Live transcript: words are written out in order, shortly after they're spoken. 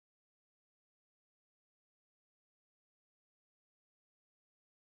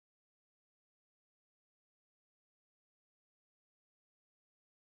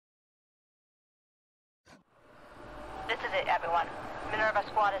This is it, everyone. Minerva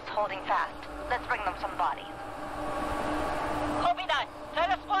squad is holding fast. Let's bring them some bodies. Copy that.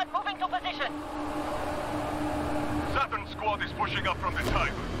 Terra squad moving to position. Saturn squad is pushing up from the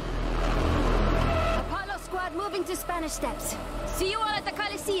Tiber. Apollo squad moving to Spanish Steps. See you all at the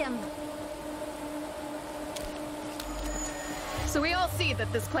Coliseum. So we all see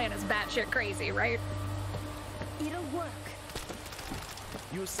that this plan is batshit crazy, right? It'll work.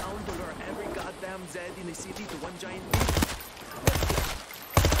 You sound to lure every goddamn Z in the city to one giant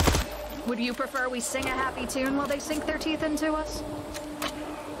Would you prefer we sing a happy tune while they sink their teeth into us?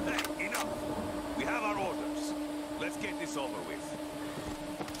 Hey, enough. We have our orders. Let's get this over with.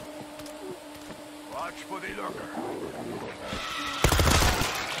 Watch for the lurker.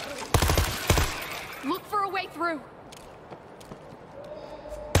 Look for a way through.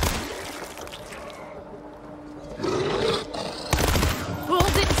 Bull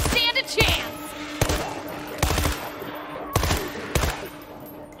didn't stand a chance!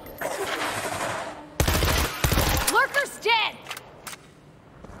 Lurker's dead!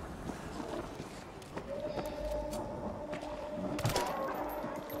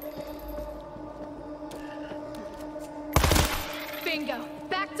 Bingo!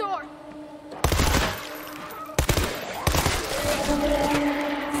 Back door!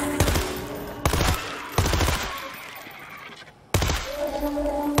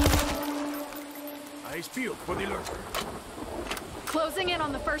 Eyes peeled for the lurker. Closing in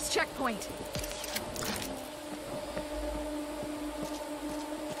on the first checkpoint.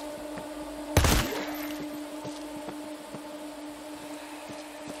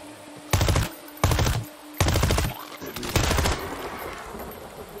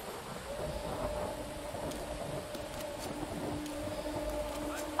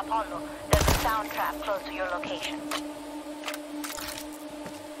 Apollo, there's a sound trap close to your location.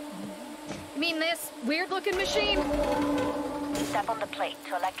 Mean this weird-looking machine? Step on the plate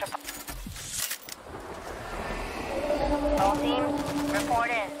to electrify. All teams,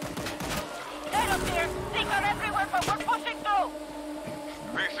 report in. They don't fear. They are everywhere, but we're pushing through.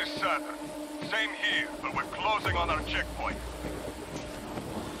 This is Saturn. Same here, but we're closing on our checkpoint.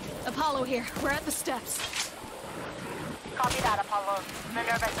 Apollo here. We're at the steps. Copy that, Apollo.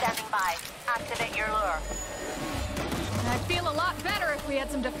 Minerva standing by. Activate your lure. I'd feel a lot better if we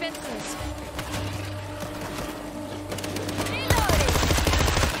had some defenses.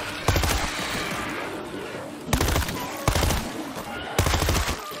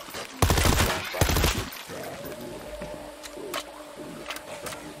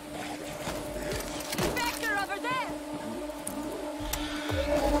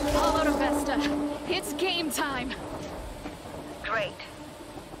 It's game time. Great.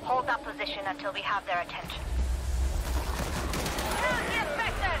 Hold that position until we have their attention.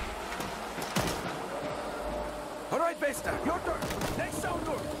 All right, Vesta, your turn. Next sound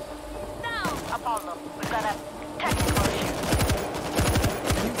door. Now, Apollo, we've got a technical issue.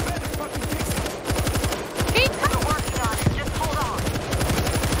 You better fucking fix it. We're working on it. Just hold on.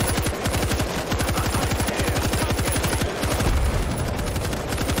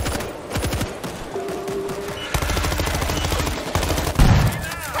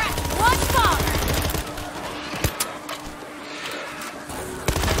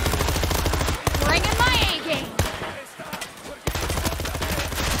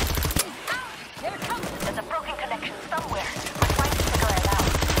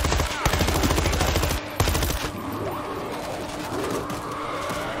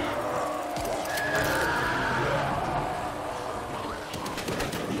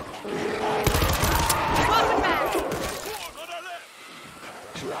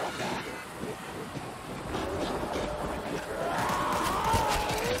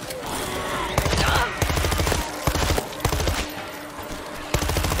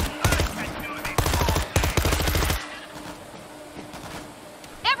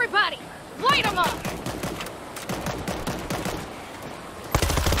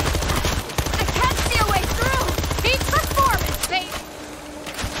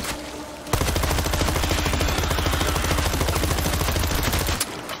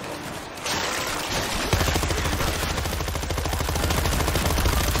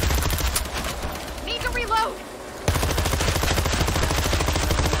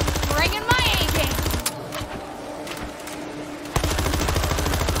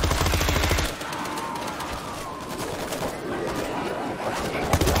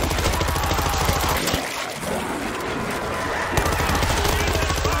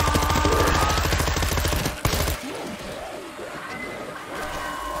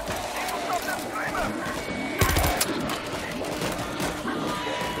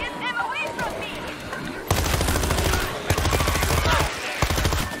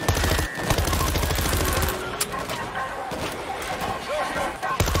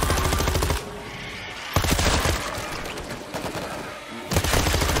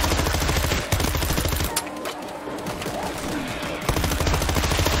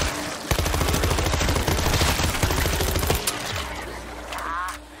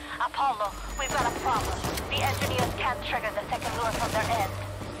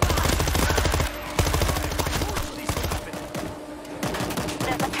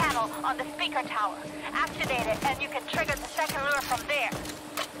 on the speaker tower. Activate it and you can trigger the second lure from there.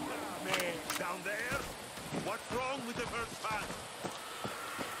 Man, down there? What's wrong with the first panel?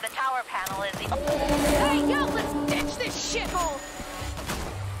 The tower panel is the... Hey, yo, let's ditch this shithole!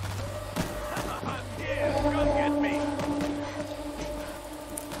 I'm here! Come get me!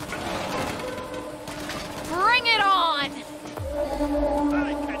 Bring it on!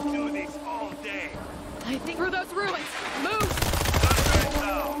 I can do this all day! I think through those ruins. Move! Right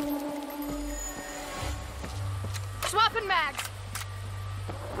now! Swapping mags.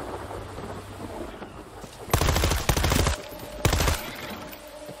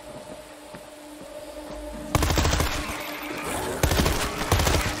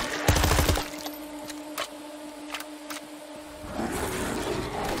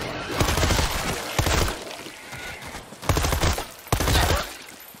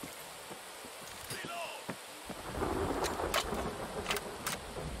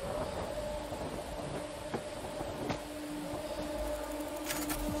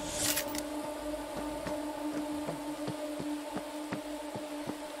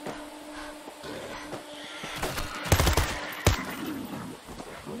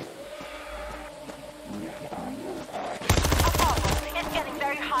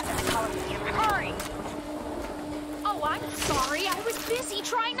 Oh, I'm sorry. I was busy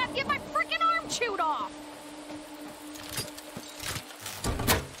trying not to get my frickin' arm chewed off.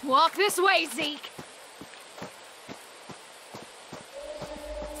 Walk this way, Zeke.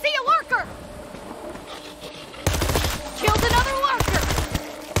 See a lurker! Killed another lurker!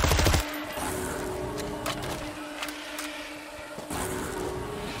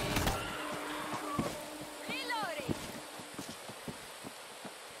 Reloading.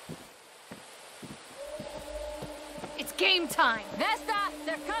 It's game time! Vesta,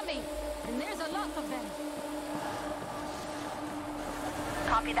 they're coming. And there's a lot of them.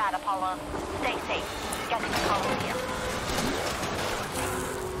 Copy that, Apollo. Stay safe. Get to the colony here.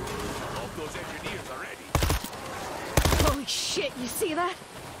 Hope those engineers are ready. Holy shit, you see that?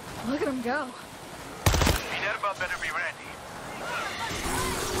 Look at him go. Minerva better be ready.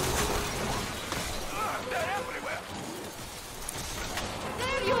 They're everywhere!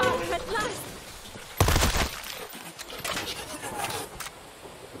 There you are, at last.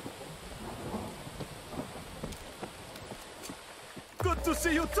 Good to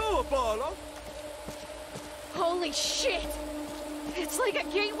see you too, Apollo. Holy shit! It's like a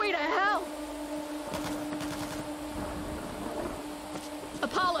gateway to hell!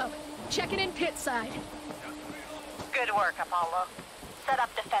 Apollo, checking in pit side. Good work, Apollo. Set up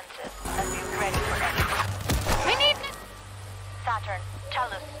defenses and be ready for anything. I need... Saturn, tell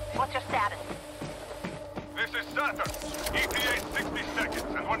us, what's your status? This is Saturn. ETA 60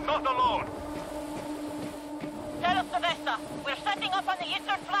 seconds, and we're not alone. Tell us to Vesta. We're setting up on the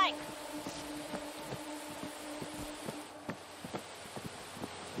eastern flank.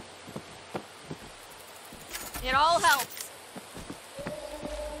 It all helps.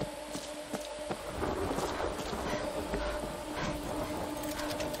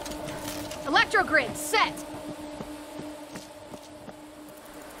 Electrogrid set.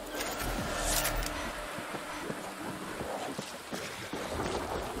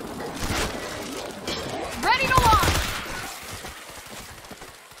 Ready to launch.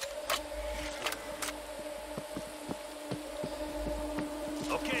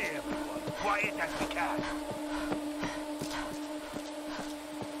 Okay, everyone. Quiet as we can.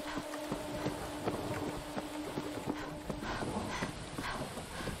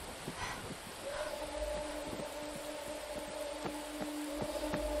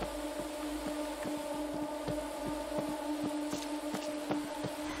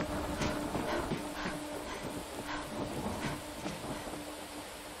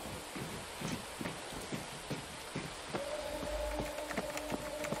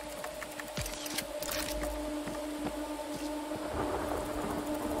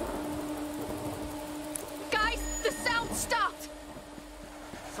 Guys, the sound stopped.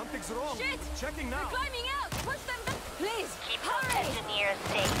 Something's wrong. Shit! Checking now. Climbing out. Push them back. Please, Keep those hurry. engineers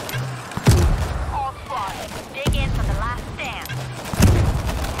safe. All squads, dig in for the last stand.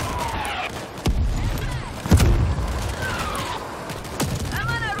 I'm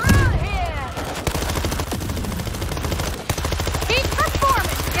on a roll here. Peak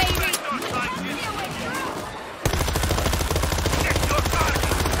performance, baby. See a way through. Get your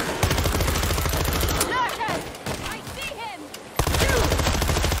target! Lurker. I see him.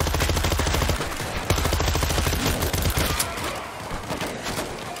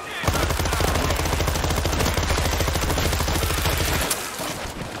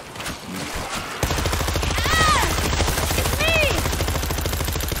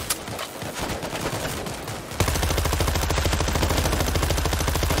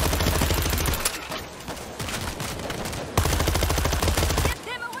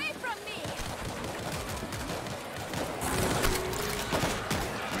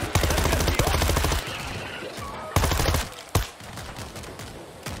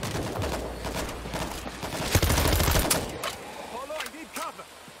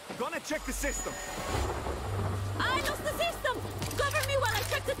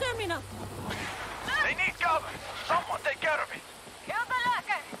 They need cover! Someone take care of it! Kill the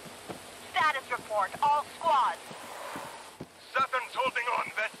lurker! Status report, all squads. Saturn's holding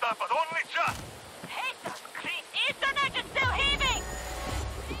on, Vesta, but only just! Jesus Christ, Eastern Edge is still heaving!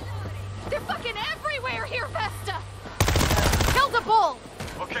 They're fucking everywhere here, Vesta! Kill the bull!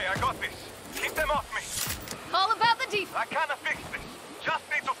 Okay, I got this. Keep them off me. All about the defense. I can't fix this. Just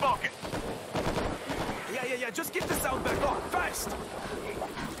need to focus. Yeah. Just keep the sound back on, fast!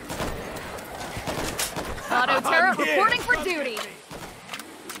 Auto turret I'm here. reporting for duty.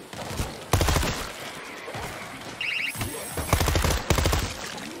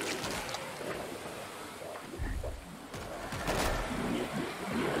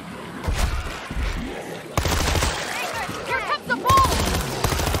 Here comes the bull!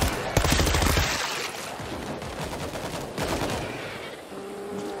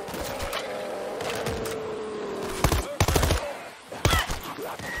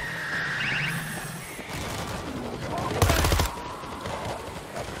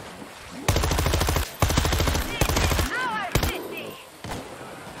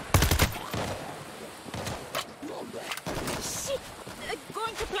 Shit!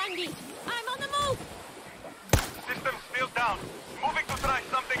 Going to plan B. I'm on the move! System's still down. Moving to try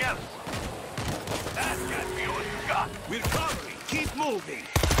something else. That can't be all you got. We're covering. Keep moving.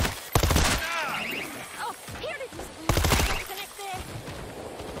 Oh, here it is. Connect there.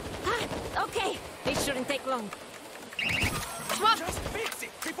 Ah, okay. This shouldn't take long. Swap. Just fix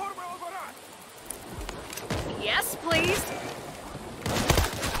it before we're overrun! Yes, please.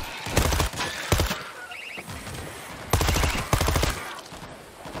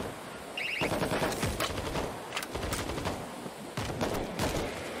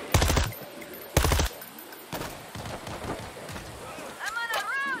 I'm on a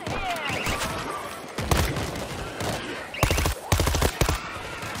roll here!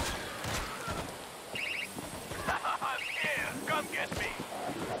 I'm here. Come get me.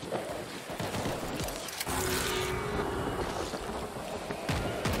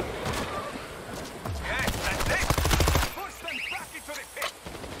 Okay, that's it. Push them back into the pit.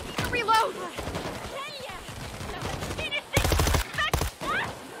 Reload. Hell yeah! Finish this!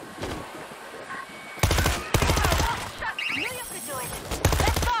 You can do it!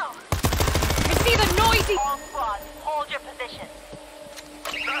 Let's go! I see the noisy. All squads, hold your position.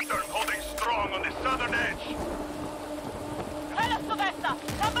 Saturn holding strong on the southern edge. Tell us, Sylvester!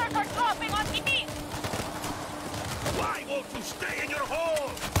 Numbers are dropping on the beat! Why won't you stay in your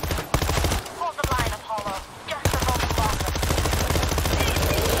hole? Hold the line, Apollo. Just a moment longer.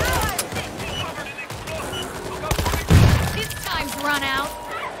 Covered in explosives. Look out for the This time's run out.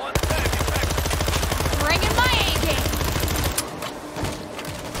 one enemy back. Bringing my A game.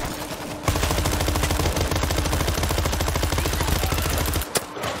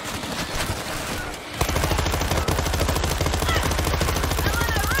 I'm on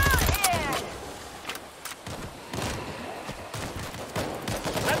a roll here!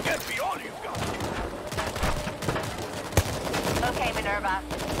 That can't be all you've got. Okay, Minerva.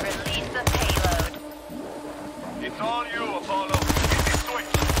 Release the payload. It's all you, Apollo. Hit the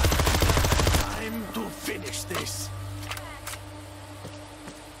switch. Time to finish this.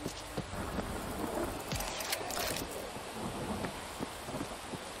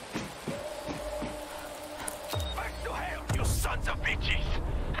 Back to hell, you sons of bitches.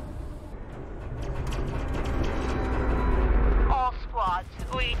 All squads,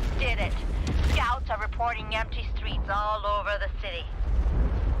 we did it. Scouts are reporting empty streets all over the city.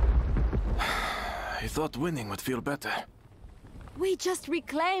 I thought winning would feel better. We just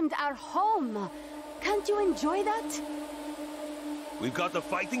reclaimed our home. Can't you enjoy that? We've got a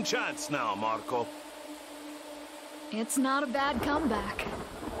fighting chance now, Marco. It's not a bad comeback.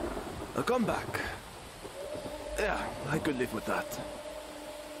 A comeback. Yeah, I could live with that.